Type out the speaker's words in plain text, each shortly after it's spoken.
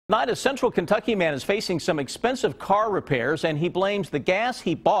Tonight, a central Kentucky man is facing some expensive car repairs, and he blames the gas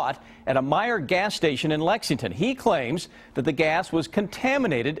he bought at a Meijer gas station in Lexington. He claims that the gas was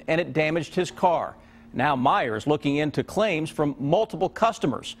contaminated and it damaged his car. Now Meijer is looking into claims from multiple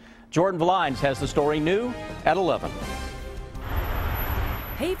customers. Jordan Valines has the story new at 11.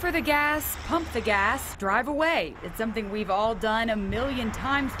 Pay for the gas, pump the gas, drive away. It's something we've all done a million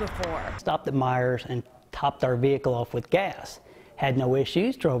times before. Stopped at Meijer's and topped our vehicle off with gas. Had no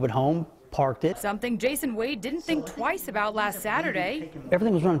issues, drove it home, parked it. Something Jason Wade didn't think twice about last Saturday.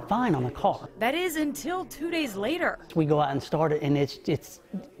 Everything was running fine on the car. That is until 2 days later. We go out and start it, and it's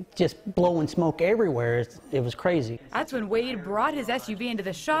just blowing smoke everywhere. It was crazy. That's when Wade brought his SUV into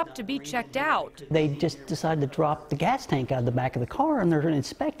the shop to be checked out. They just decided to drop the gas tank out of the back of the car, and they're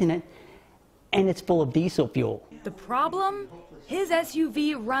inspecting it, and it's full of diesel fuel. The problem? His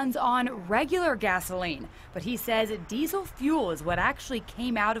SUV runs on regular gasoline, but he says diesel fuel is what actually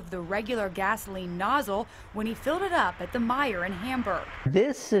came out of the regular gasoline nozzle when he filled it up at the Meijer in Hamburg.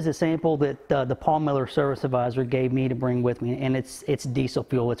 This is a sample that the Paul Miller service advisor gave me to bring with me, and it's diesel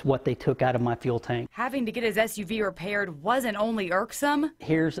fuel. It's what they took out of my fuel tank. Having to get his SUV repaired wasn't only irksome.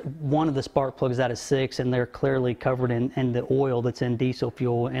 Here's one of the spark plugs out of 6, and they're clearly covered in the oil that's in diesel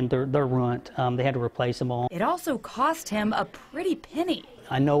fuel, and they're ruined. They had to replace them all. It also cost him a pretty penny.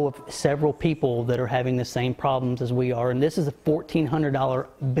 I know of several people that are having the same problems as we are, and this is a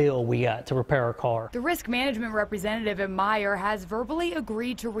 $1,400 bill we got to repair our car. The risk management representative at Meijer has verbally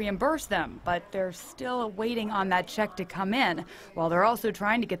agreed to reimburse them, but they're still waiting on that check to come in, while they're also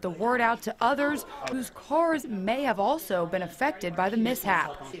trying to get the word out to others whose cars may have also been affected by the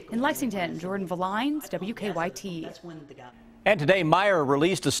mishap. In Lexington, Jordan Valines, WKYT. And today, Meijer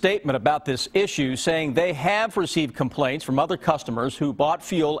released a statement about this issue, saying they have received complaints from other customers who bought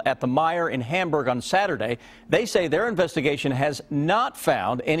fuel at the Meijer in Hamburg on Saturday. They say their investigation has not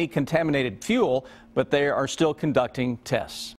found any contaminated fuel, but they are still conducting tests.